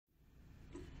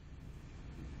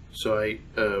So I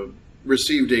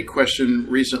received a question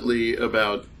recently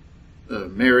about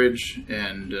marriage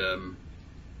and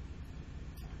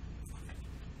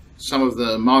some of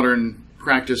the modern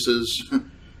practices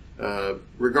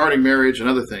regarding marriage and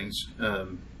other things,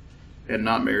 and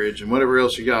not marriage and whatever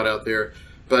else you got out there.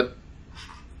 But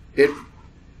it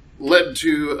led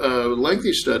to a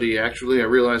lengthy study, actually. I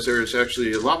realized there is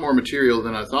actually a lot more material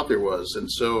than I thought there was.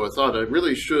 And so I thought I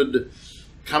really should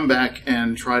come back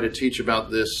and try to teach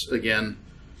about this again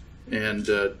and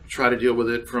try to deal with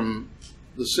it from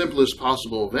the simplest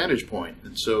possible vantage point.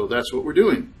 And so that's what we're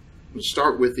doing. We'll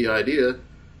start with the idea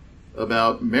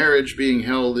about marriage being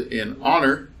held in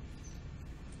honor.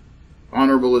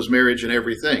 Honorable is marriage in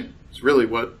everything. It's really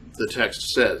what the text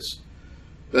says.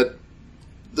 But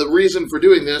the reason for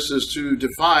doing this is to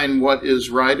define what is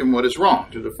right and what is wrong,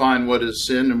 to define what is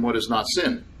sin and what is not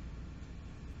sin.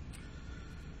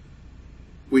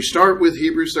 We start with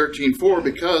Hebrews 13:4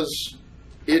 because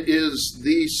it is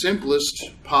the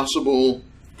simplest possible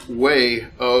way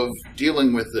of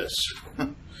dealing with this.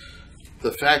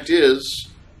 The fact is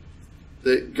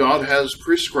that God has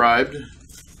prescribed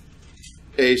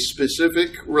a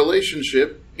specific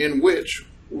relationship in which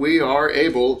we are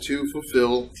able to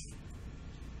fulfill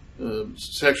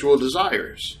sexual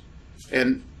desires.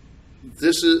 And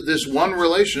this one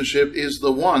relationship is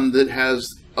the one that has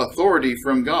authority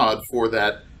from God for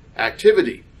that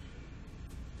activity.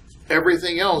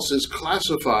 Everything else is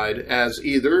classified as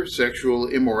either sexual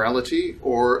immorality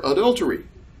or adultery.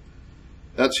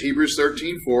 That's Hebrews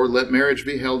 13:4. Let marriage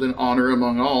be held in honor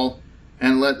among all,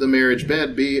 and let the marriage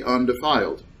bed be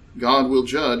undefiled. God will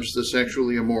judge the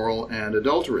sexually immoral and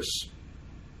adulterous.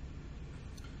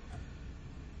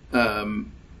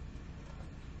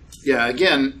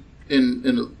 Again,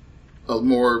 in a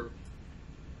more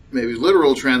maybe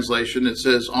literal translation, it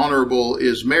says, honorable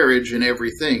is marriage in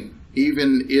everything,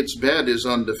 even its bed is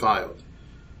undefiled.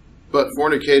 But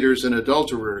fornicators and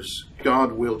adulterers,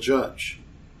 God will judge.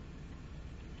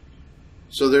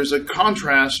 So there's a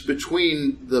contrast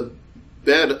between the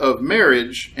bed of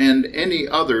marriage and any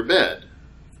other bed.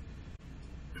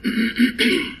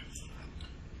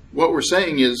 What we're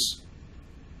saying is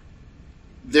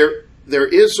there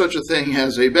is such a thing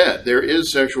as a bed. There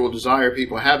is sexual desire.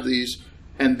 People have these,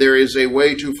 and there is a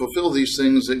way to fulfill these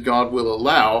things that God will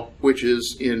allow, which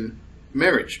is in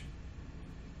marriage.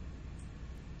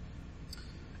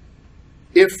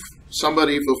 If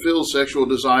somebody fulfills sexual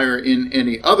desire in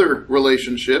any other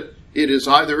relationship, it is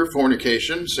either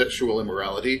fornication, sexual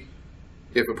immorality,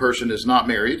 if a person is not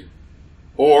married,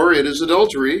 or it is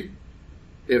adultery,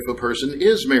 if a person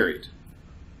is married.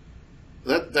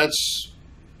 That's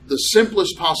the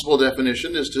simplest possible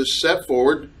definition, is to set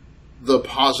forward the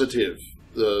positive.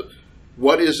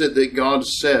 What is it that God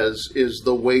says is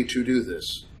the way to do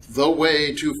this? The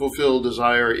way to fulfill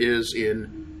desire is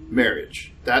in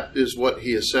marriage. That is what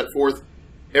he has set forth.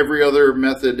 Every other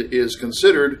method is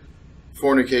considered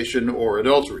fornication or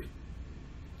adultery,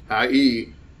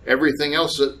 i.e., everything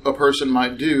else that a person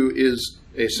might do is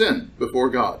a sin before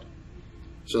God.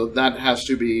 So that has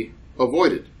to be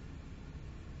avoided.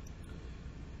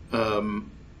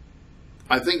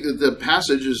 I think that the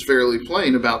passage is fairly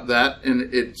plain about that,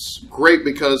 and it's great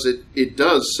because it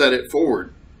does set it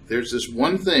forward. There's this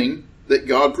one thing that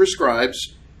God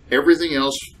prescribes, everything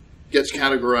else gets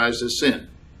categorized as sin.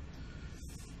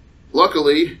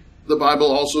 Luckily, the Bible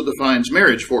also defines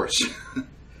marriage for us.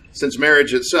 Since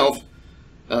marriage itself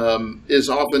is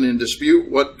often in dispute,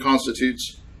 what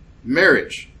constitutes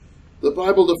marriage? The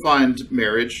Bible defined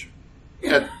marriage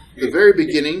at the very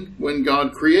beginning when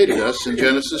God created us. In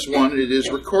Genesis 1, it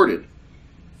is recorded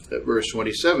at verse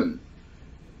 27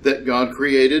 that God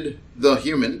created the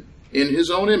human in his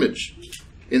own image.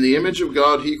 In the image of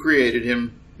God, he created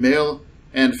him, male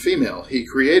and female. He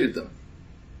created them.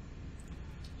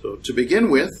 So to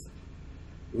begin with,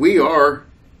 we are,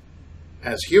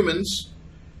 as humans,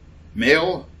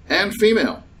 male and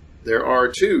female. There are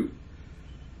two,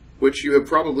 which you have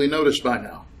probably noticed by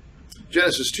now.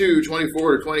 Genesis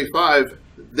 2:24-25,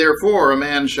 therefore a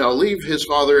man shall leave his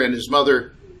father and his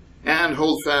mother, and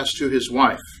hold fast to his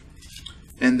wife,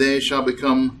 and they shall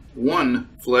become one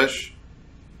flesh.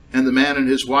 And the man and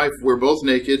his wife were both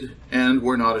naked, and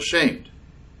were not ashamed.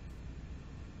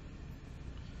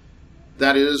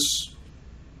 That is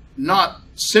not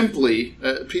simply,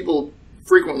 people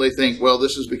frequently think, well,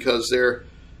 this is because they're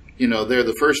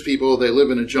the first people, they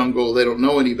live in a jungle, they don't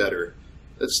know any better.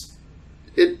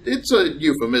 It's a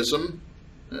euphemism,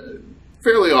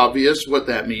 fairly obvious what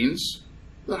that means.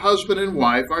 The husband and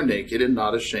wife are naked and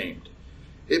not ashamed.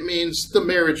 It means the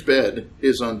marriage bed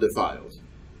is undefiled.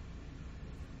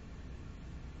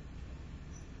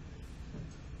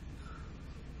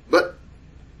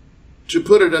 To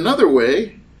put it another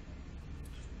way,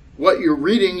 what you're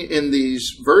reading in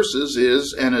these verses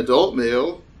is an adult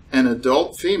male and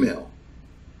adult female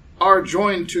are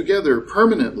joined together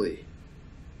permanently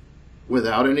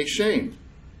without any shame,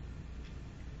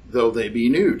 though they be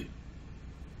nude.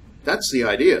 That's the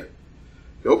idea.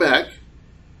 Go back.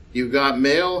 You've got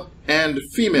male and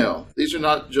female. These are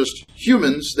not just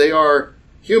humans. They are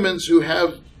humans who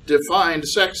have defined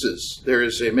sexes. There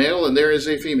is a male and there is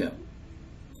a female,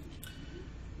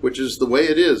 which is the way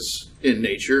it is in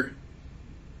nature.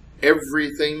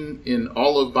 Everything in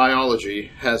all of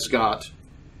biology has got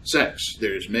sex.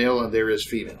 There is male and there is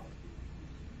female.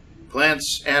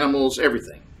 Plants, animals,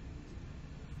 everything.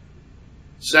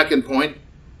 Second point,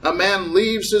 a man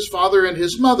leaves his father and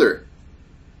his mother.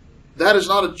 That is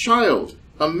not a child.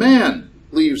 A man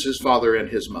leaves his father and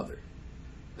his mother.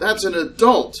 That's an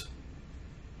adult.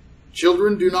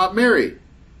 Children do not marry.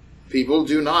 People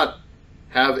do not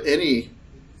have any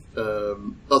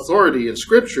authority in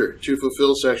Scripture to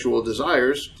fulfill sexual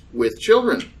desires with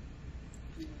children.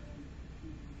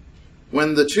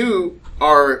 When the two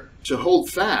are to hold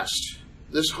fast,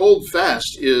 this hold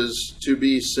fast is to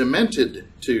be cemented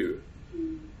to.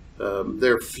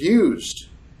 They're fused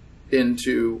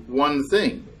into one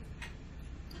thing,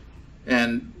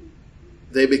 and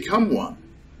they become one.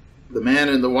 The man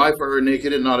and the wife are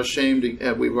naked and not ashamed,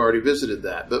 and we've already visited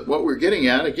that. But what we're getting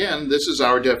at, again, this is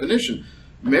our definition.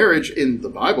 Marriage in the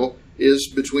Bible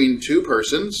is between two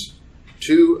persons,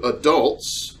 two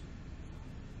adults,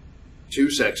 two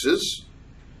sexes.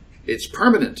 It's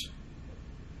permanent.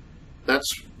 That's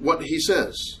what he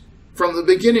says. From the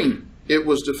beginning, it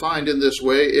was defined in this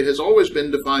way. It has always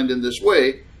been defined in this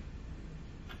way.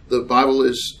 The Bible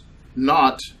is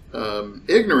not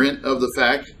ignorant of the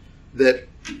fact that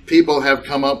people have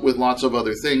come up with lots of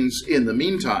other things in the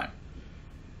meantime.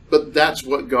 But that's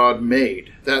what God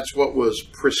made. That's what was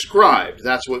prescribed.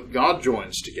 That's what God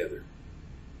joins together.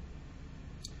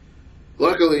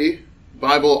 Luckily, the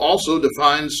Bible also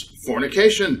defines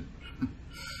fornication.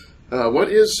 What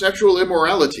is sexual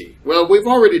immorality? Well, we've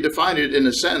already defined it in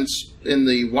a sense in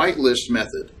the white list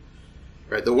method.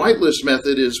 Right? The white list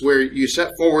method is where you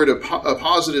set forward a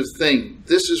positive thing.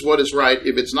 This is what is right.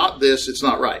 If it's not this, it's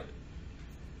not right.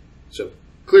 So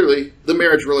clearly, the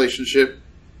marriage relationship,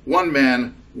 one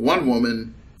man, one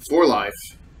woman, for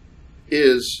life,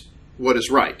 is what is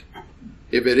right.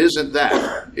 If it isn't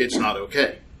that, it's not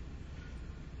okay.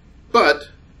 But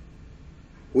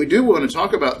we do want to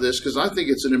talk about this because I think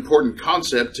it's an important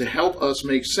concept to help us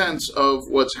make sense of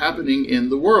what's happening in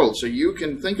the world. So you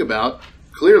can think about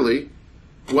clearly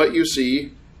what you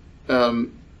see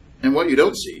and what you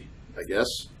don't see, I guess.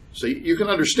 So you can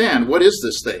understand, what is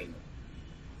this thing?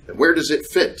 And where does it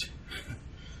fit?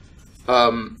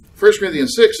 1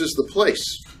 Corinthians 6 is the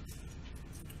place.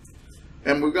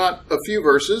 And we've got a few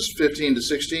verses, 15 to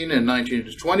 16 and 19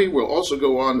 to 20. We'll also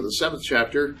go on to the 7th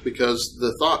chapter because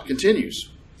the thought continues.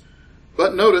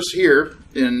 But notice here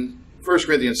in 1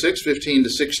 Corinthians 6, 15 to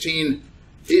 16,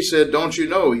 he said, "Don't you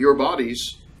know your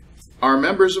bodies are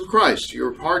members of Christ?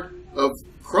 You're part of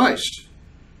Christ.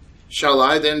 Shall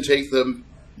I then take the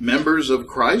members of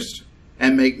Christ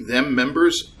and make them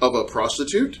members of a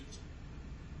prostitute?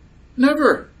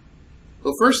 Never."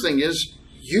 The first thing is,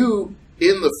 you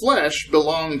in the flesh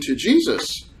belong to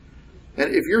Jesus.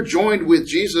 And if you're joined with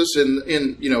Jesus in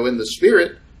the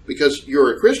Spirit, because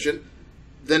you're a Christian,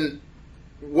 then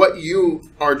what you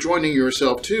are joining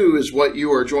yourself to is what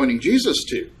you are joining Jesus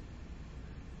to.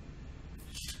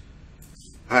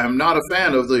 I am not a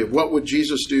fan of the "what would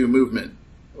Jesus do" movement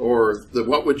or the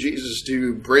 "what would Jesus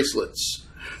do" bracelets.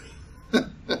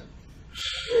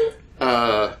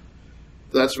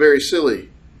 That's very silly.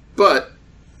 But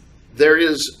there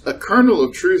is a kernel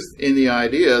of truth in the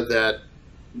idea that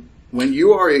when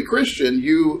you are a Christian,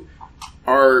 you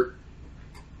are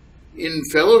in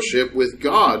fellowship with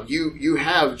God. You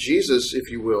have Jesus, if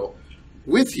you will,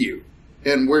 with you.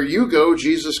 And where you go,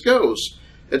 Jesus goes.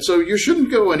 And so you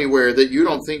shouldn't go anywhere that you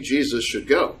don't think Jesus should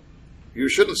go. You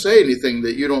shouldn't say anything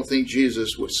that you don't think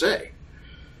Jesus would say.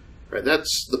 Right?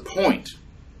 That's the point.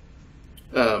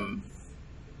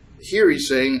 Here he's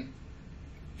saying,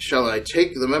 shall I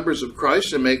take the members of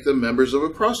Christ and make them members of a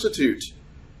prostitute?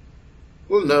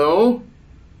 Well, no.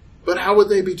 But how would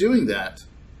they be doing that?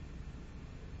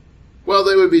 Well,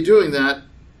 they would be doing that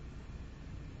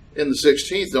in the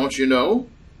 16th, don't you know?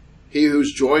 He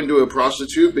who's joined to a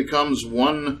prostitute becomes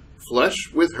one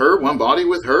flesh with her, one body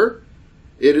with her.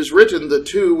 It is written, the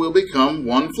two will become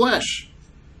one flesh.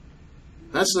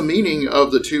 That's the meaning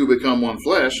of the two become one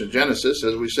flesh in Genesis,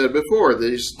 as we said before.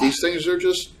 These things are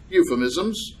just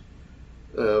euphemisms.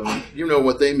 You know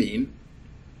what they mean.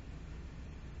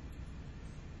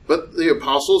 But the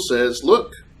apostle says,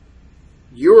 look,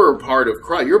 you're part of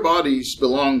Christ. Your bodies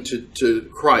belong to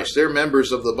Christ. They're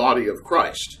members of the body of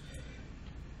Christ.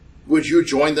 Would you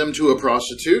join them to a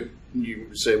prostitute?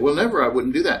 You say, well, never, I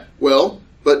wouldn't do that. Well,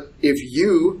 but if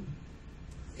you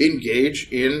engage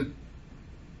in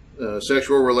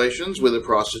sexual relations with a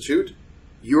prostitute,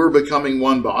 you're becoming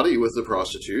one body with the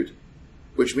prostitute,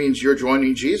 which means you're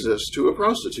joining Jesus to a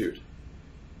prostitute.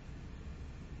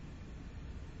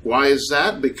 Why is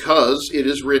that? Because it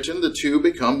is written, the two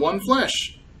become one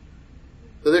flesh.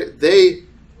 They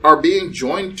are being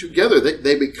joined together.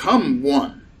 They become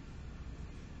one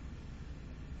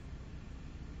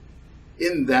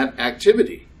in that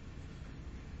activity.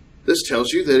 This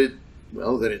tells you that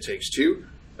it takes two,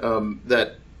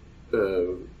 that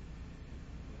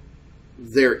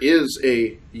there is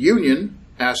a union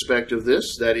aspect of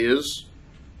this that is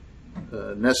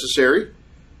necessary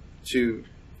to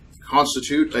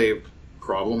constitute a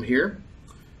problem here.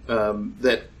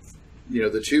 That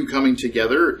the two coming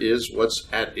together is what's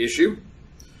at issue.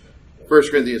 1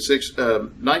 Corinthians 6,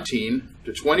 19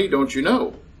 to 20, don't you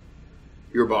know?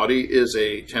 Your body is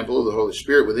a temple of the Holy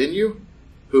Spirit within you,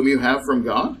 whom you have from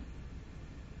God.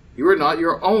 You are not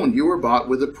your own. You were bought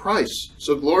with a price.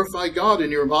 So glorify God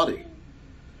in your body.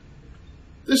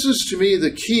 This is, to me,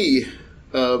 the key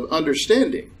of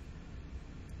understanding.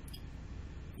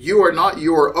 You are not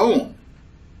your own.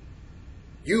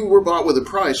 You were bought with a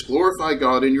price. Glorify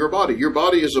God in your body. Your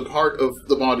body is a part of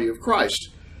the body of Christ.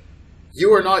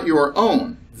 You are not your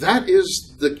own. That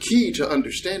is the key to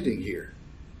understanding here.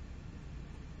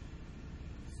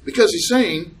 Because he's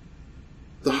saying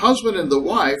the husband and the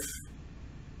wife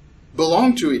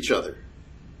belong to each other.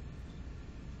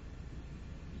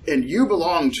 And you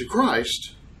belong to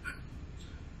Christ.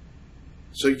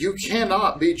 So you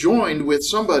cannot be joined with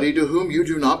somebody to whom you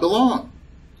do not belong.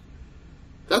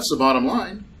 That's the bottom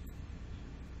line.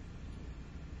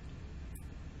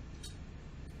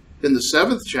 In the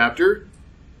 7th chapter,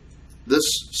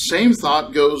 this same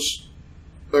thought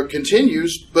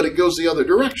continues, but it goes the other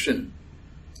direction.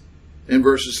 In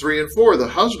verses 3 and 4, the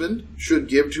husband should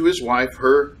give to his wife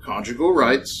her conjugal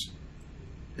rights.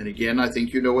 And again, I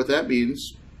think you know what that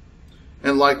means.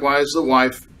 And likewise, the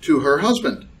wife to her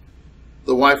husband.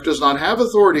 The wife does not have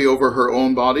authority over her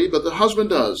own body, but the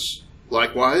husband does.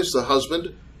 Likewise, the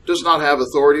husband does not have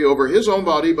authority over his own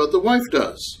body, but the wife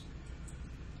does.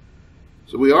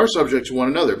 So we are subject to one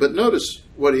another. But notice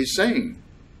what he's saying.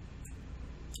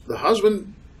 The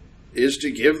husband is to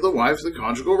give the wife the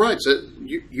conjugal rights.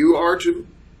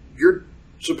 You're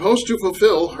supposed to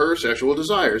fulfill her sexual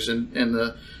desires, and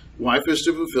the wife is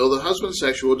to fulfill the husband's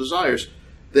sexual desires.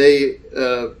 They,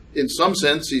 in some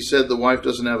sense, he said the wife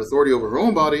doesn't have authority over her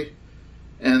own body,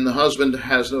 and the husband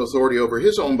has no authority over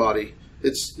his own body.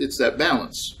 It's that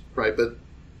balance, right? But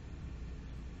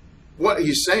what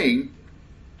he's saying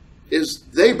is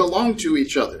they belong to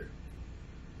each other.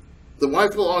 The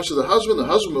wife belongs to the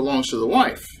husband belongs to the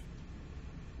wife.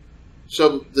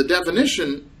 So the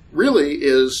definition really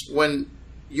is when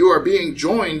you are being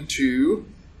joined to,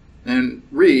 and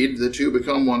read, the two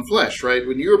become one flesh, right?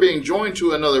 When you are being joined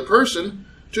to another person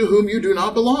to whom you do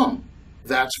not belong,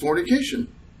 that's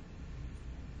fornication.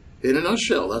 In a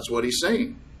nutshell, that's what he's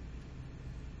saying.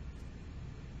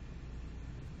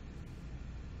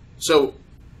 So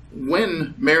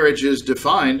when marriage is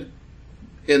defined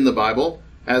in the Bible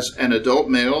as an adult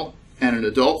male and an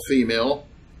adult female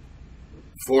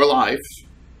for life,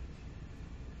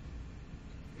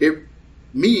 it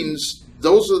means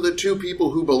those are the two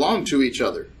people who belong to each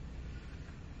other.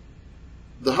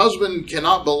 The husband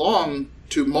cannot belong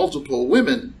to multiple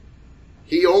women.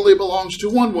 He only belongs to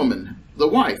one woman, the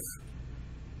wife.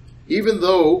 Even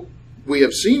though we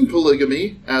have seen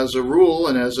polygamy as a rule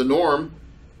and as a norm,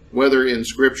 whether in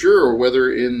Scripture or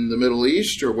whether in the Middle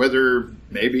East or whether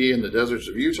maybe in the deserts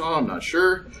of Utah, I'm not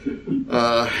sure.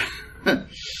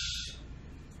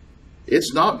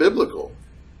 It's not biblical.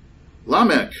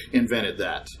 Lamech invented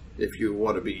that, if you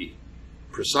want to be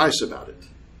precise about it.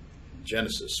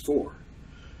 Genesis 4.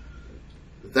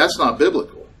 That's not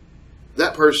biblical.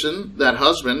 That person, that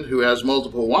husband who has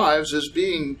multiple wives is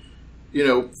being, he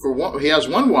has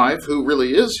one wife who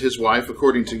really is his wife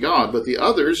according to God, but the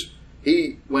others,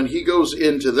 when he goes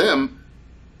into them,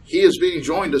 he is being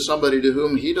joined to somebody to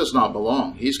whom he does not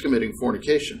belong. He's committing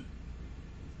fornication.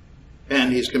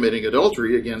 And he's committing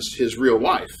adultery against his real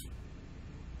wife.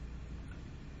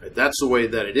 That's the way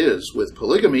that it is with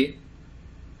polygamy.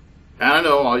 And I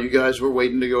know all you guys were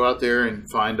waiting to go out there and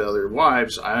find other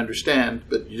wives. I understand,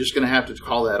 but you're just going to have to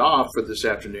call that off for this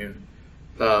afternoon.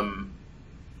 But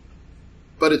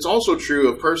it's also true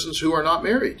of persons who are not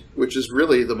married, which is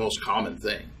really the most common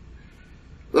thing.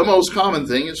 The most common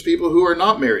thing is people who are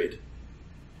not married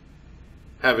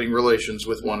having relations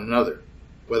with one another.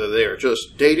 Whether they are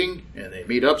just dating and they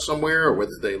meet up somewhere, or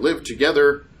whether they live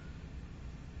together,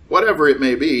 whatever it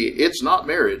may be, it's not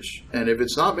marriage. And if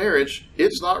it's not marriage,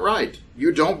 it's not right.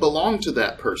 You don't belong to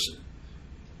that person.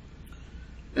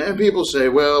 And people say,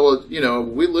 well,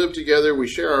 we live together, we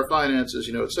share our finances,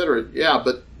 etc. Yeah,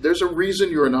 but there's a reason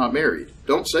you are not married.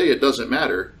 Don't say it doesn't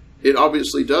matter. It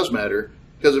obviously does matter,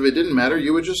 because if it didn't matter,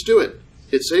 you would just do it.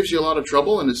 It saves you a lot of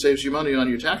trouble, and it saves you money on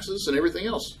your taxes and everything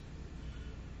else.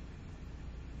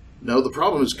 No, the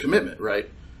problem is commitment, right?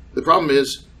 The problem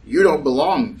is you don't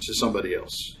belong to somebody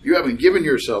else. You haven't given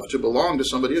yourself to belong to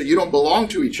somebody else. You don't belong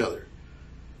to each other.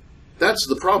 That's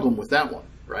the problem with that one,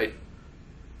 right?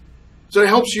 So it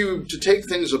helps you to take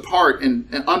things apart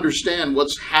and understand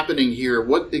what's happening here,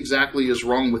 what exactly is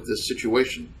wrong with this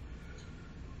situation,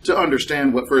 to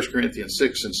understand what 1 Corinthians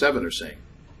 6 and 7 are saying.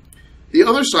 The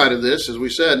other side of this, as we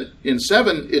said, in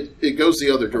 7, it goes the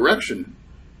other direction.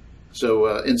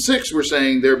 So in 6, we're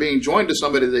saying they're being joined to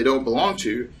somebody they don't belong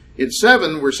to. In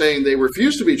 7, we're saying they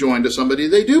refuse to be joined to somebody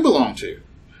they do belong to.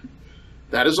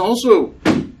 That is also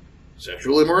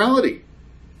sexual immorality.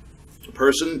 A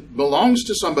person belongs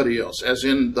to somebody else, as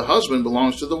in the husband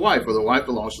belongs to the wife, or the wife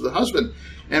belongs to the husband,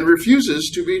 and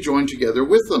refuses to be joined together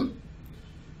with them.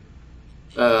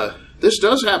 This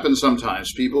does happen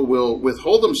sometimes. People will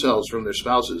withhold themselves from their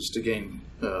spouses to gain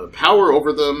power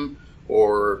over them,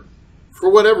 or for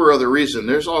whatever other reason.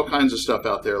 There's all kinds of stuff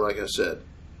out there, like I said.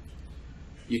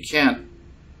 You can't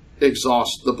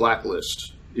exhaust the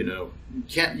blacklist.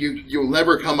 You'll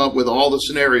never come up with all the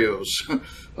scenarios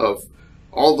of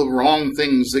all the wrong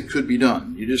things that could be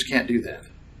done. You just can't do that.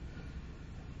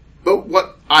 But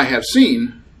what I have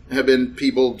seen have been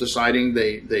people deciding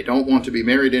they don't want to be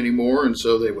married anymore, and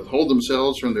so they withhold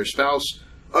themselves from their spouse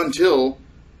until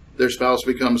their spouse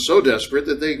becomes so desperate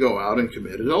that they go out and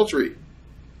commit adultery.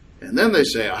 And then they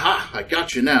say, aha, I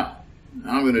got you now.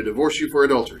 I'm going to divorce you for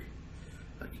adultery.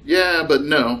 Yeah, but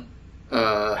no.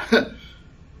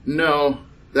 No,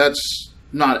 that's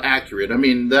not accurate. I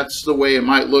mean, that's the way it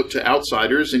might look to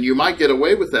outsiders, and you might get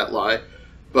away with that lie.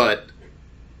 But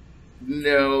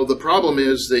no, the problem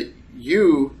is that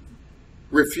you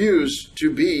refuse to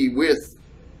be with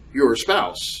your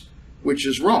spouse, which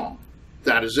is wrong.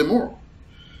 That is immoral.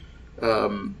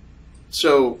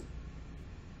 So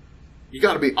you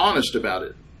got to be honest about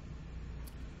it.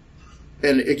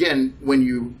 And again, when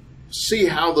you see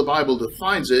how the Bible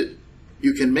defines it,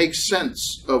 you can make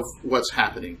sense of what's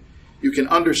happening. You can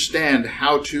understand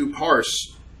how to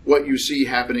parse what you see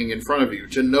happening in front of you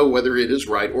to know whether it is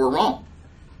right or wrong.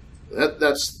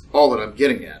 That's all that I'm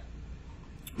getting at.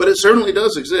 But it certainly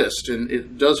does exist, and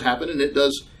it does happen, and it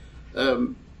does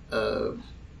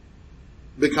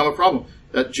become a problem.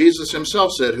 Jesus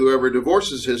himself said, whoever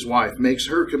divorces his wife makes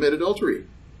her commit adultery.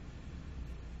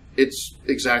 It's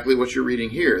exactly what you're reading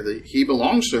here. He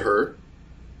belongs to her,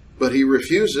 but he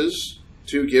refuses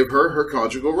to give her her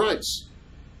conjugal rights.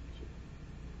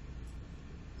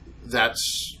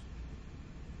 That's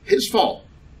his fault.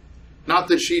 Not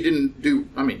that she didn't do,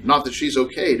 not that she's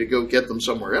okay to go get them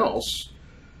somewhere else,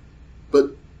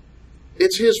 but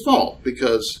it's his fault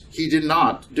because he did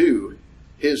not do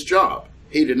his job.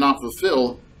 He did not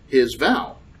fulfill his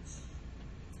vow.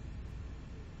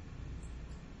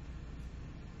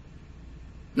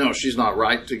 No, she's not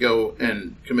right to go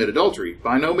and commit adultery.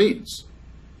 By no means.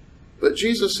 But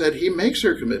Jesus said he makes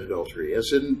her commit adultery,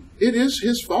 as in it is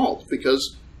his fault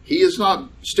because he is not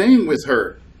staying with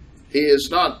her. He is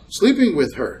not sleeping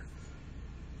with her.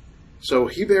 So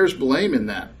he bears blame in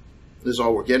that, is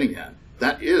all we're getting at.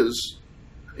 That is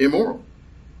immoral.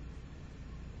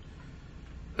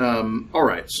 All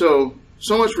right, so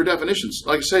much for definitions.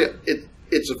 Like I say,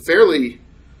 it's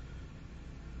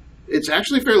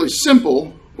actually fairly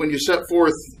simple when you set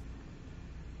forth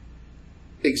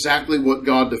exactly what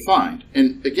God defined.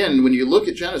 And again, when you look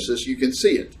at Genesis, you can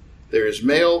see it. There is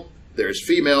male, there is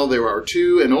female, there are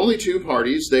two and only two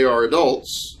parties. They are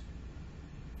adults.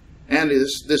 And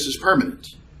this is permanent.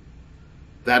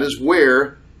 That is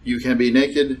where you can be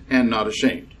naked and not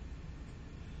ashamed.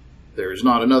 There is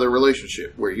not another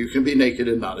relationship where you can be naked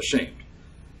and not ashamed.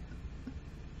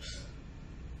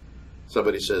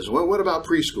 Somebody says, well, what about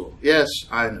preschool? Yes,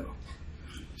 I know.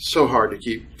 It's so hard to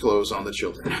keep clothes on the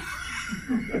children.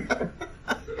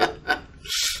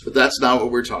 But that's not what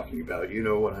we're talking about. You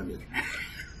know what I mean.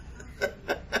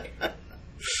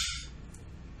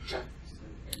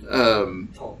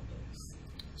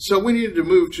 So we need to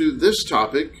move to this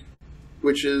topic,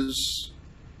 which is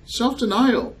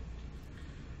self-denial.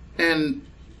 And,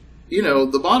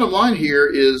 the bottom line here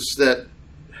is that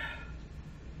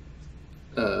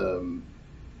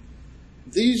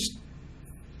these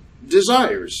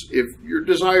desires, if your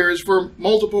desire is for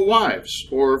multiple wives,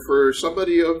 or for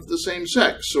somebody of the same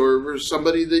sex, or for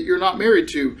somebody that you're not married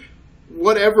to,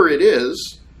 whatever it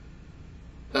is,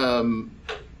 you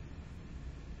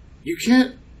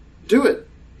can't do it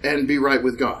and be right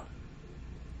with God.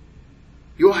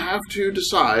 You'll have to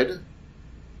decide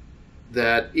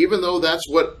that even though that's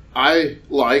what I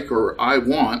like or I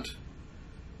want,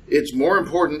 it's more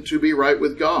important to be right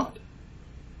with God.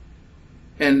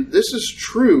 And this is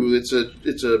true.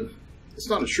 It's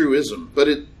not a truism, but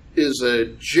it is a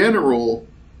general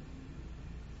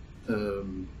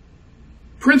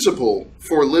principle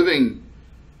for living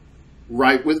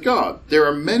right with God. There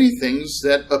are many things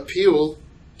that appeal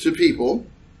to people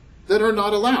that are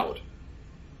not allowed.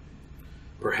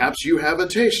 Perhaps you have a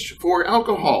taste for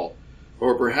alcohol,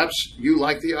 or perhaps you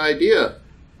like the idea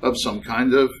of some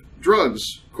kind of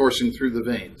drugs coursing through the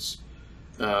veins.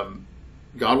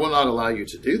 God will not allow you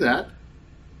to do that.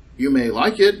 You may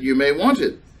like it, you may want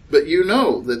it, but you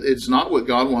know that it's not what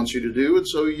God wants you to do, and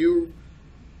so you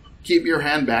keep your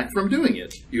hand back from doing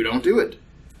it. You don't do it.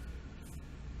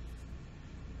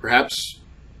 Perhaps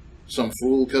some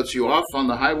fool cuts you off on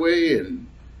the highway and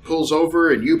pulls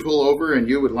over, and you pull over, and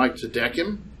you would like to deck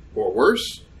him, or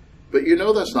worse, but you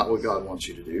know that's not what God wants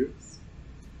you to do.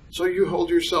 So you hold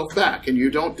yourself back, and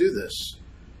you don't do this.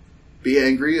 Be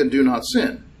angry and do not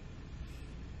sin.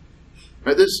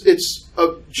 Right? It's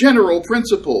a general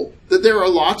principle that there are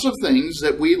lots of things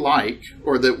that we like,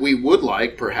 or that we would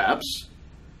like, perhaps,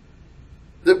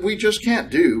 that we just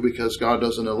can't do because God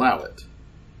doesn't allow it.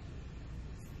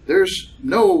 There's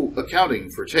no accounting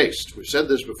for taste. We've said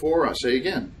this before, I say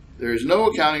again. There is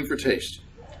no accounting for taste.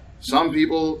 Some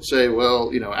people say,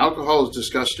 well, alcohol is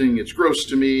disgusting, it's gross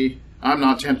to me, I'm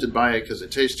not tempted by it because it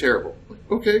tastes terrible.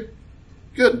 Okay,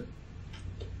 good.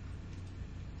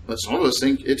 But some of us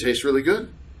think it tastes really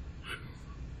good.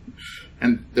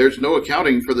 And there's no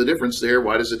accounting for the difference there.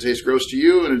 Why does it taste gross to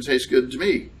you and it tastes good to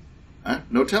me?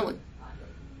 No telling.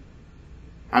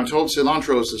 I'm told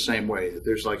cilantro is the same way, that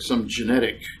there's like some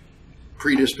genetic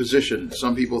predisposition.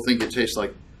 Some people think it tastes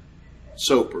like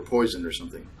soap or poison or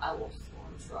something. I want to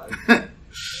try.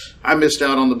 I missed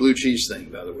out on the blue cheese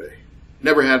thing, by the way.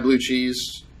 Never had blue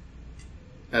cheese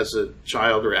as a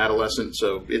child or adolescent,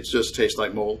 so it just tastes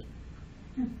like mold.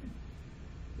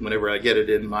 Whenever I get it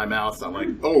in my mouth, I'm like,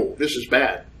 oh, this is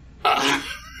bad.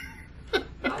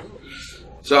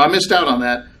 So I missed out on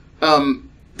that.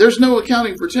 There's no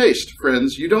accounting for taste,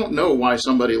 friends. You don't know why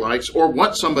somebody likes or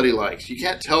what somebody likes. You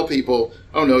can't tell people,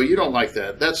 oh, no, you don't like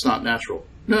that. That's not natural.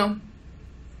 No.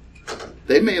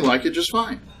 They may like it just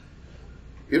fine.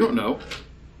 You don't know.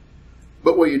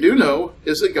 But what you do know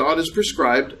is that God has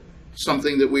prescribed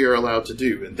something that we are allowed to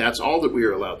do, and that's all that we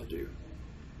are allowed to do.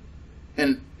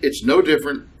 And it's no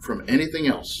different from anything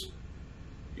else.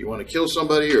 You want to kill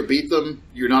somebody or beat them,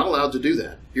 you're not allowed to do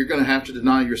that. You're going to have to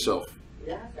deny yourself.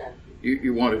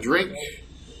 You want to drink,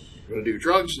 you want to do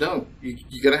drugs? No.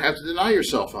 You're going to have to deny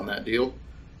yourself on that deal.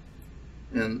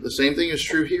 And the same thing is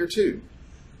true here too.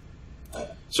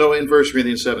 So in 1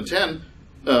 Corinthians 7:10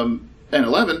 and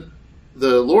 11,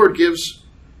 the Lord gives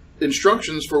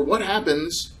instructions for what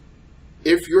happens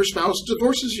if your spouse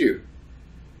divorces you.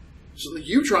 So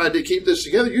you tried to keep this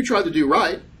together, you tried to do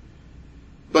right,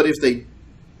 but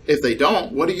if they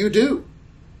don't, what do you do?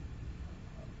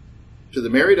 To the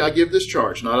married I give this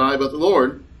charge, not I but the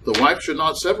Lord, the wife should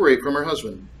not separate from her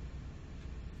husband.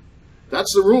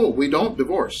 That's the rule. We don't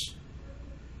divorce.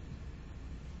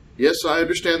 Yes, I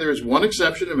understand there is one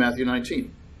exception in Matthew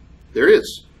 19. There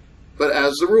is. But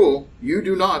as the rule, you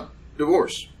do not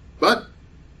divorce. But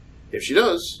if she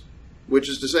does, which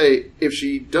is to say, if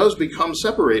she does become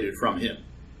separated from him,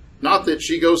 not that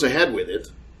she goes ahead with it,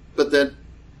 but that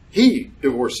he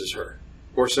divorces her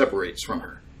or separates from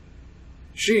her,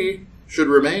 she should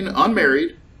remain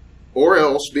unmarried or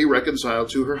else be reconciled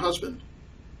to her husband.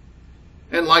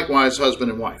 And likewise, husband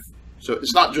and wife. So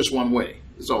it's not just one way,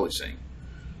 is all he's saying.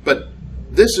 But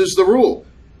this is the rule.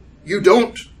 You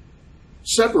don't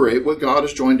separate what God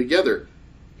has joined together.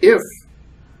 If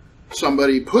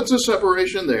somebody puts a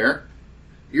separation there,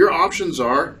 your options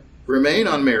are remain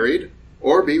unmarried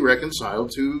or be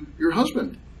reconciled to your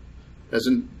husband. As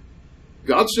in,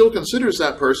 God still considers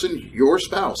that person your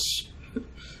spouse.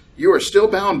 You are still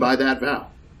bound by that vow.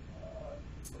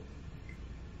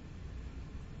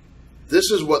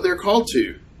 This is what they're called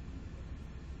to.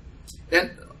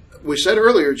 And we said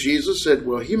earlier, Jesus said,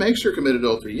 well, he makes her commit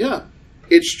adultery. Yeah,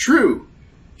 it's true.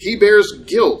 He bears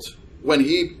guilt when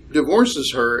he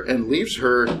divorces her and leaves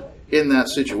her in that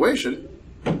situation.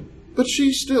 But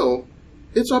she still,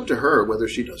 it's up to her whether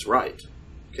she does right.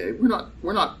 Okay,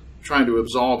 we're not trying to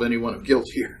absolve anyone of guilt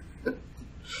here.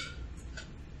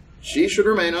 She should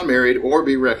remain unmarried or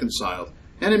be reconciled.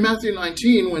 And in Matthew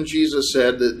 19, when Jesus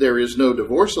said that there is no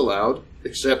divorce allowed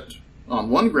except on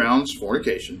one grounds,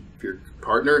 fornication. If your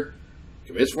partner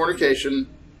commits fornication,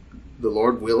 the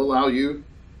Lord will allow you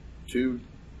to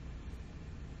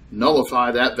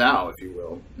nullify that vow, if you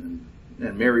will,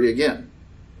 and marry again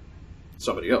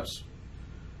somebody else.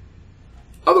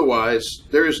 Otherwise,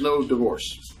 there is no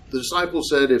divorce. The disciples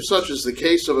said, if such is the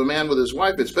case of a man with his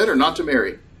wife, it's better not to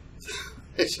marry.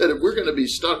 They said, if we're going to be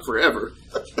stuck forever.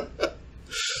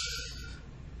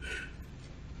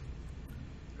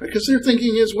 Because their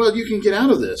thinking is, well, you can get out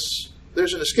of this.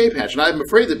 There's an escape hatch. And I'm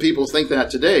afraid that people think that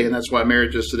today, and that's why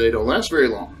marriages today don't last very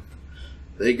long.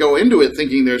 They go into it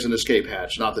thinking there's an escape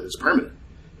hatch, not that it's permanent.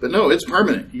 But no, it's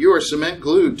permanent. You are cement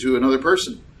glued to another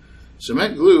person.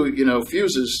 Cement glue,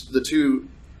 fuses the two.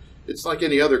 It's like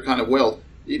any other kind of weld.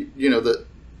 The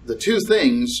two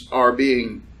things are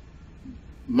being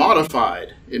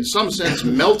modified, in some sense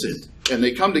melted, and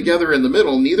they come together in the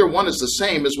middle. Neither one is the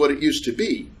same as what it used to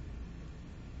be.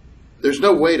 There's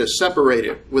no way to separate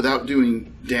it without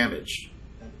doing damage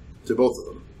to both of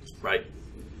them, right?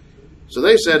 So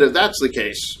they said, if that's the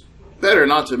case, better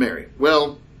not to marry.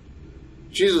 Well,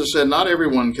 Jesus said, not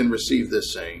everyone can receive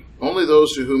this saying, only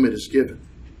those to whom it is given.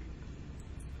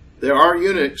 There are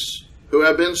eunuchs who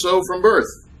have been so from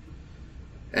birth,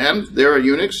 and there are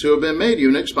eunuchs who have been made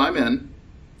eunuchs by men.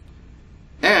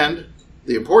 And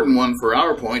the important one for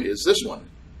our point is this one.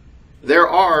 There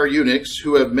are eunuchs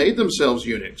who have made themselves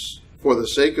eunuchs for the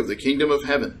sake of the kingdom of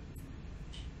heaven.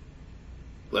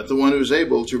 Let the one who's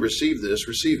able to receive this,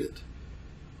 receive it.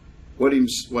 What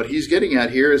he's getting at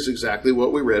here is exactly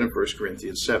what we read in 1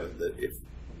 Corinthians 7, that if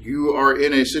you are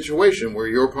in a situation where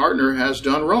your partner has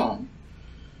done wrong,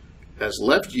 has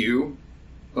left you,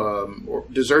 or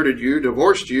deserted you,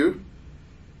 divorced you,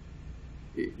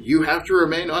 you have to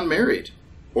remain unmarried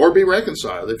or be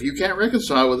reconciled. If you can't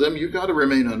reconcile with them, you've got to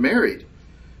remain unmarried.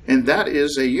 And that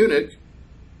is a eunuch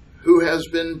who has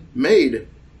been made,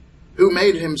 who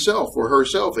made himself or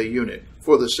herself a eunuch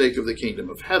for the sake of the kingdom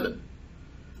of heaven.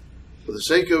 For the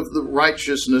sake of the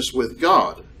righteousness with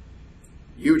God,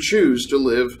 you choose to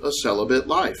live a celibate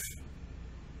life.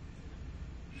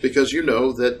 Because you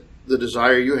know that the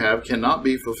desire you have cannot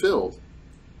be fulfilled,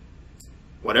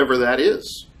 whatever that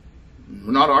is.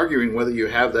 We're not arguing whether you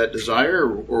have that desire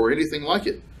or anything like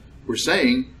it. We're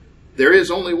saying there is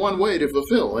only one way to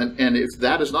fulfill, and if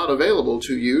that is not available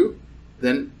to you,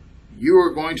 then you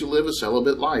are going to live a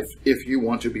celibate life if you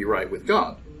want to be right with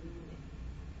God.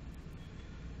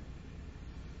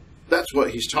 That's what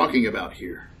he's talking about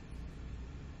here.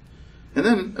 And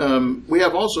then we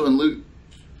have also in Luke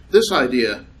this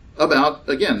idea about,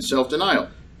 again, self-denial.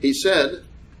 He said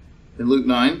in Luke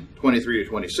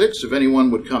 9:23-26, if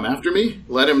anyone would come after me,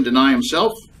 let him deny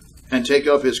himself and take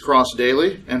up his cross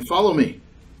daily and follow me.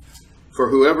 For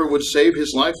whoever would save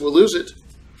his life will lose it,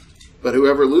 but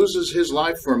whoever loses his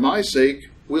life for my sake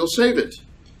will save it.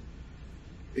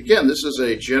 Again, this is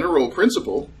a general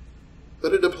principle,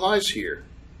 but it applies here.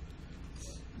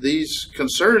 These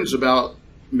concerns about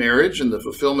marriage and the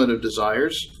fulfillment of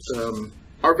desires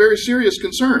are very serious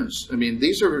concerns. I mean,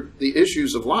 these are the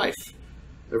issues of life.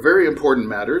 They're very important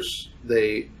matters.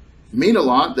 They mean a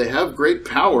lot. They have great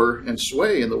power and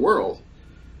sway in the world.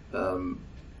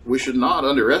 We should not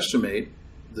underestimate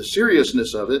the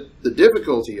seriousness of it, the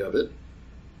difficulty of it.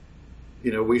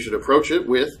 We should approach it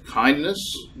with kindness,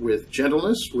 with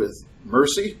gentleness, with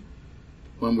mercy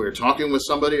when we're talking with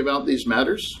somebody about these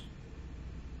matters.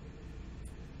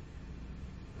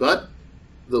 But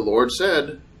the Lord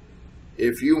said,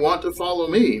 if you want to follow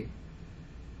me,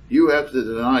 you have to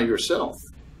deny yourself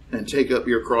and take up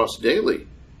your cross daily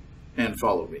and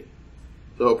follow me.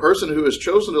 So a person who has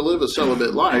chosen to live a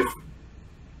celibate life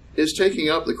is taking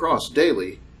up the cross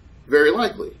daily, very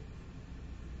likely.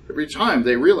 Every time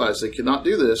they realize they cannot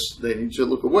do this, they need to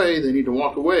look away, they need to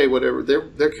walk away, whatever.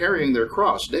 They're carrying their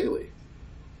cross daily.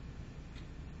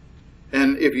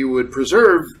 And if you would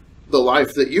preserve the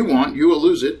life that you want, you will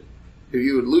lose it. If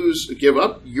you would give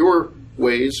up your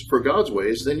ways for God's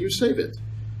ways, then you save it.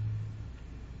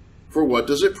 For what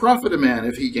does it profit a man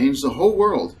if he gains the whole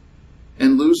world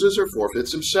and loses or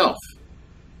forfeits himself?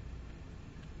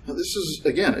 Now this is,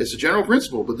 again, it's a general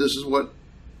principle, but this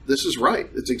is right.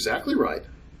 It's exactly right.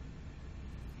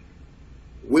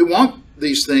 We want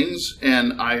these things,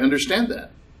 and I understand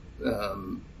that.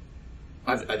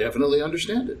 I definitely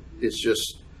understand it. It's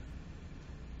just,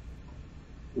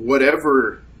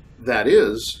 whatever that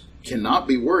is cannot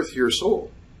be worth your soul.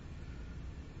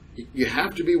 You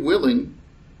have to be willing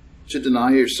to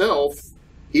deny yourself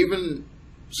even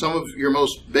some of your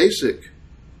most basic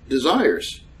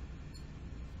desires.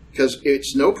 Because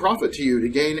it's no profit to you to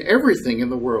gain everything in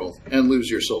the world and lose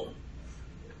your soul.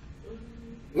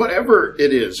 Whatever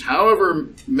it is, however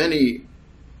many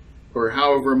or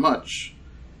however much,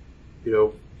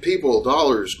 people,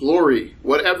 dollars, glory,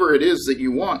 whatever it is that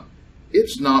you want,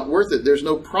 it's not worth it. There's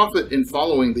no profit in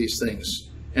following these things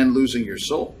and losing your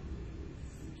soul.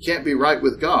 You can't be right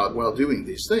with God while doing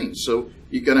these things, so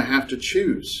you're going to have to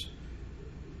choose.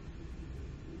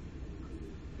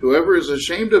 Whoever is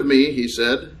ashamed of me, he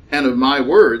said, and of my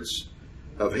words,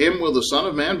 of him will the Son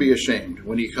of Man be ashamed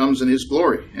when he comes in his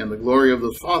glory and the glory of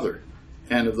the Father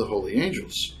and of the holy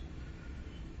angels.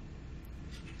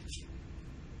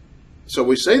 So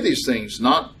we say these things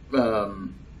not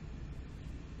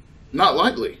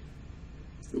lightly.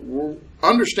 We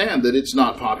understand that it's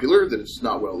not popular, that it's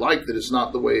not well liked, that it's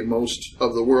not the way most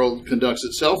of the world conducts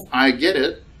itself. I get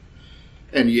it.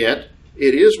 And yet,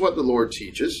 it is what the Lord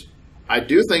teaches. I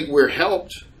do think we're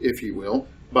helped, if you will,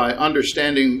 by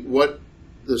understanding what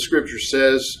the Scripture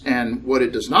says and what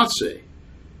it does not say.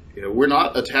 We're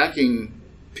not attacking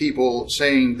people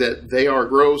saying that they are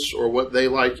gross or what they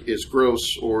like is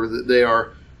gross or that they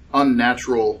are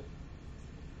unnatural.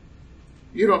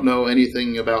 You don't know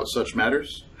anything about such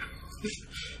matters.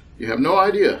 You have no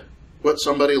idea what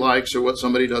somebody likes or what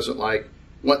somebody doesn't like,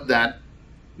 what that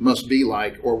must be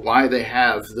like, or why they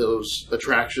have those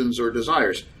attractions or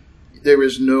desires. There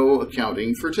is no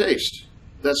accounting for taste.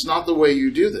 That's not the way you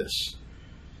do this.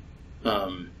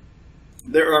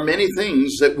 There are many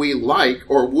things that we like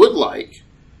or would like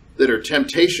that are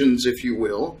temptations, if you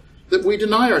will, that we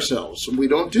deny ourselves and we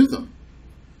don't do them.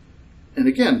 And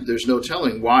again, there's no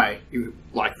telling why you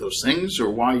like those things or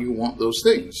why you want those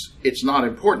things. It's not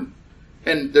important.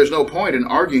 And there's no point in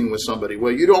arguing with somebody,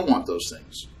 well, you don't want those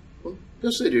things. Well,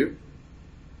 yes, they do.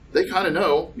 They kind of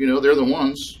know, they're the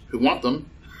ones who want them.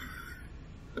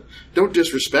 Don't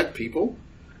disrespect people.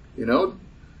 You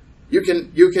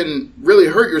can really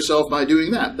hurt yourself by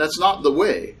doing that. That's not the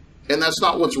way. And that's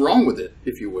not what's wrong with it,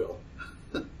 if you will.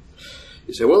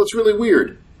 You say, well, it's really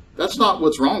weird. That's not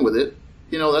what's wrong with it.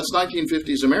 That's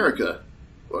 1950s America.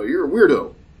 Well, you're a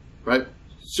weirdo, right?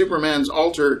 Superman's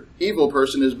alter evil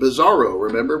person is Bizarro,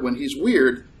 remember? When he's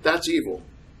weird, that's evil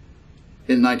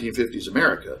in 1950s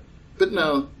America. But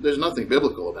no, there's nothing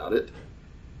biblical about it.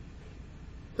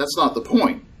 That's not the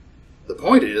point. The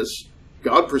point is,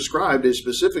 God prescribed a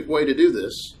specific way to do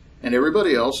this, and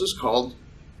everybody else is called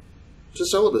to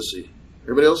celibacy.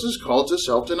 Everybody else is called to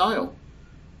self-denial.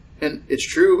 And it's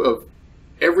true of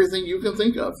everything you can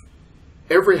think of.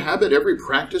 Every habit, every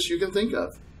practice you can think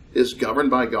of is governed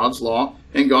by God's law,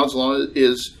 and God's law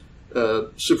is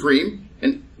supreme,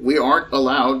 and we aren't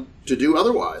allowed to do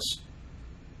otherwise,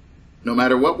 no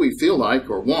matter what we feel like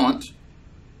or want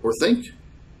or think.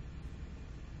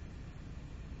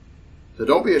 So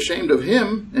don't be ashamed of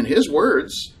him and his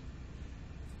words.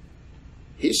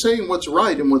 He's saying what's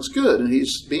right and what's good, and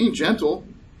he's being gentle,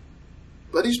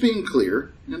 but he's being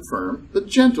clear and firm, but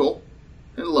gentle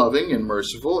and loving and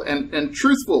merciful and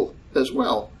truthful as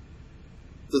well.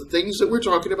 The things that we're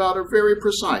talking about are very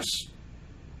precise.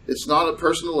 It's not a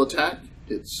personal attack.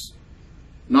 It's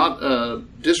not a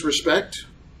disrespect,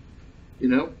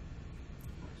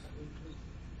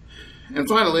 And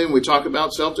finally, when we talk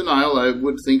about self-denial, I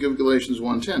would think of Galatians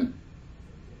 1:10.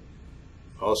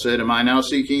 Paul said, am I now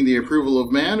seeking the approval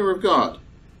of man or of God?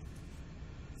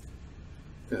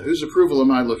 Now, whose approval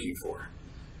am I looking for?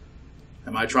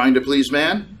 Am I trying to please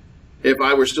man? If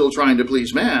I were still trying to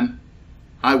please man,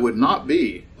 I would not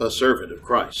be a servant of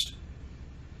Christ.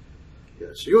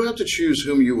 Yes, you'll have to choose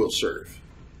whom you will serve.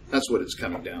 That's what it's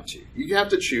coming down to. You have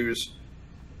to choose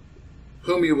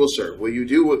whom you will serve. Will you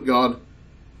do what God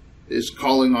is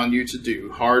calling on you to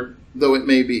do, hard though it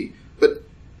may be? But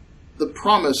the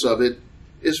promise of it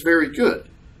is very good.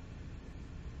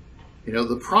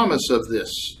 The promise of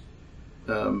this,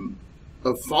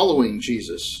 of following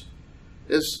Jesus,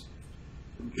 is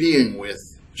being with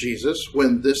Jesus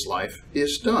when this life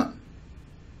is done.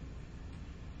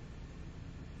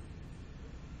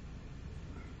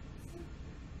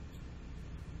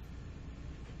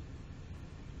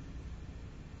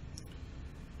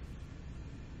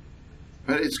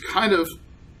 It's kind of,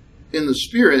 in the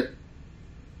spirit,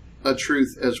 a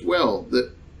truth as well,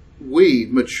 that we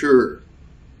mature,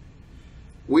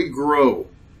 we grow.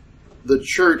 The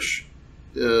church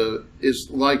is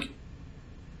like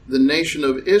the nation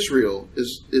of Israel,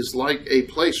 is like a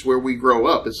place where we grow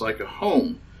up. It's like a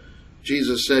home.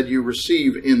 Jesus said, you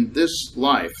receive in this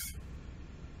life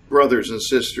brothers and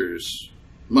sisters,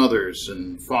 mothers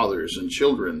and fathers and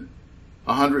children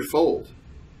 100-fold.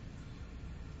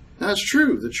 That's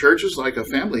true. The church is like a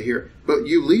family here, but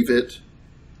you leave it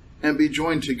and be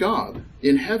joined to God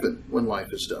in heaven when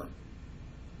life is done.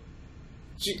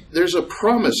 See, there's a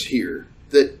promise here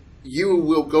that you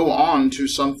will go on to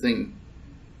something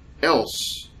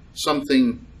else,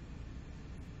 something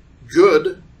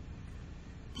good,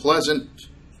 pleasant,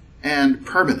 and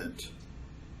permanent.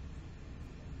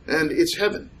 And it's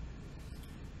heaven.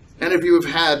 And if you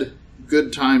have had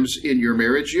good times in your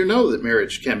marriage, you know that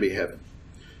marriage can be heaven.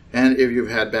 And if you've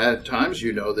had bad times,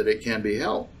 you know that it can be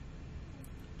hell.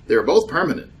 They're both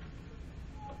permanent.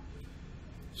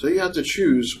 So you have to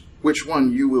choose which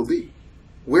one you will be.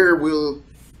 Where will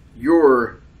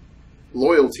your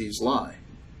loyalties lie?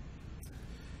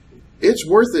 It's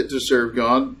worth it to serve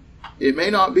God. It may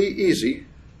not be easy,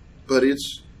 but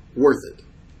it's worth it.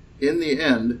 In the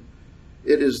end,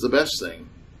 it is the best thing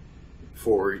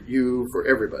for you, for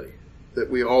everybody, that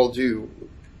we all do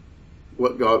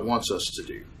what God wants us to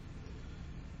do.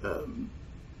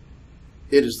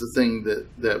 It is the thing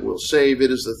that will save.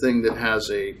 It is the thing that has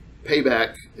a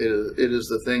payback. It is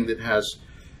the thing that has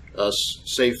us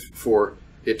safe for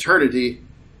eternity.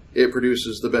 It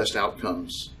produces the best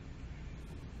outcomes.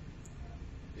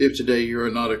 If today you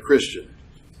are not a Christian,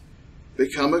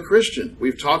 become a Christian.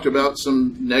 We've talked about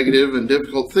some negative and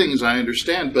difficult things, I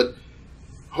understand, but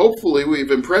hopefully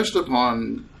we've impressed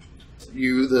upon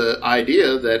you the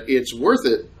idea that it's worth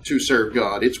it to serve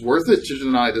God. It's worth it to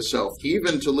deny the self,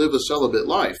 even to live a celibate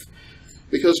life,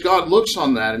 because God looks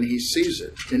on that and he sees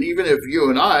it. And even if you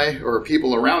and I or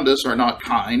people around us are not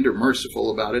kind or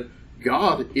merciful about it,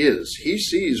 God is. He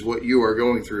sees what you are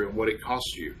going through and what it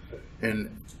costs you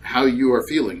and how you are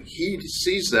feeling. He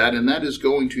sees that, and that is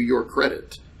going to your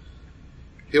credit.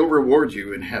 He'll reward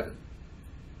you in heaven,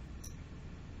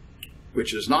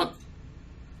 which is not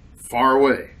far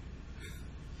away.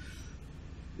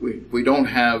 We don't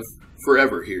have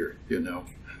forever here, you know.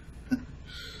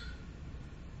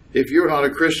 If you're not a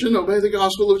Christian, obey the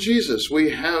gospel of Jesus. We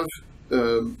have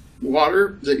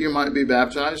water that you might be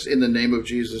baptized in the name of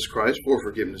Jesus Christ for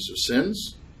forgiveness of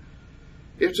sins.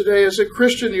 If today as a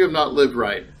Christian you have not lived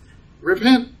right,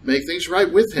 repent, make things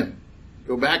right with him.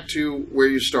 Go back to where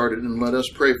you started and let us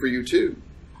pray for you too.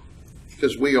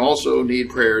 Because we also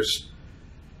need prayers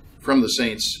from the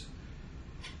saints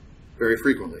very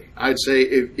frequently. I'd say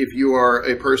if you are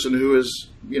a person who is,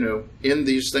 in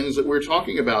these things that we're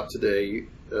talking about today,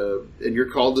 and you're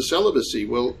called to celibacy,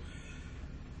 well,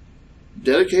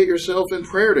 dedicate yourself in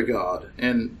prayer to God.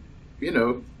 And,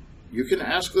 you can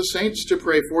ask the saints to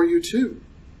pray for you too.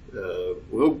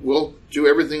 We'll do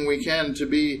everything we can to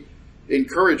be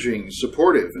encouraging,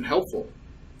 supportive, and helpful.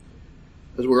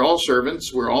 Because we're all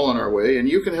servants, we're all on our way, and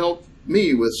you can help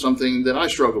me with something that I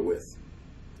struggle with.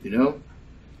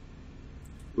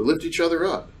 We lift each other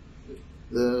up.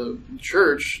 The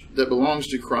church that belongs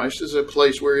to Christ is a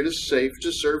place where it is safe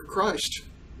to serve Christ.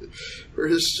 Where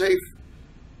it is safe,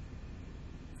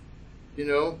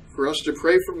 for us to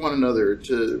pray for one another,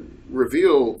 to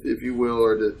reveal, if you will,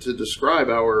 or to describe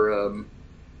our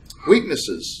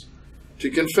weaknesses,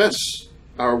 to confess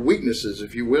our weaknesses,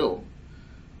 if you will,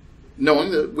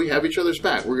 knowing that we have each other's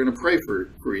back. We're going to pray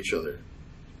for each other.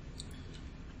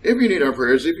 If you need our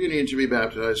prayers, if you need to be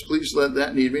baptized, please let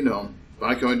that need be known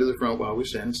by going to the front while we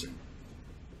stand and sing.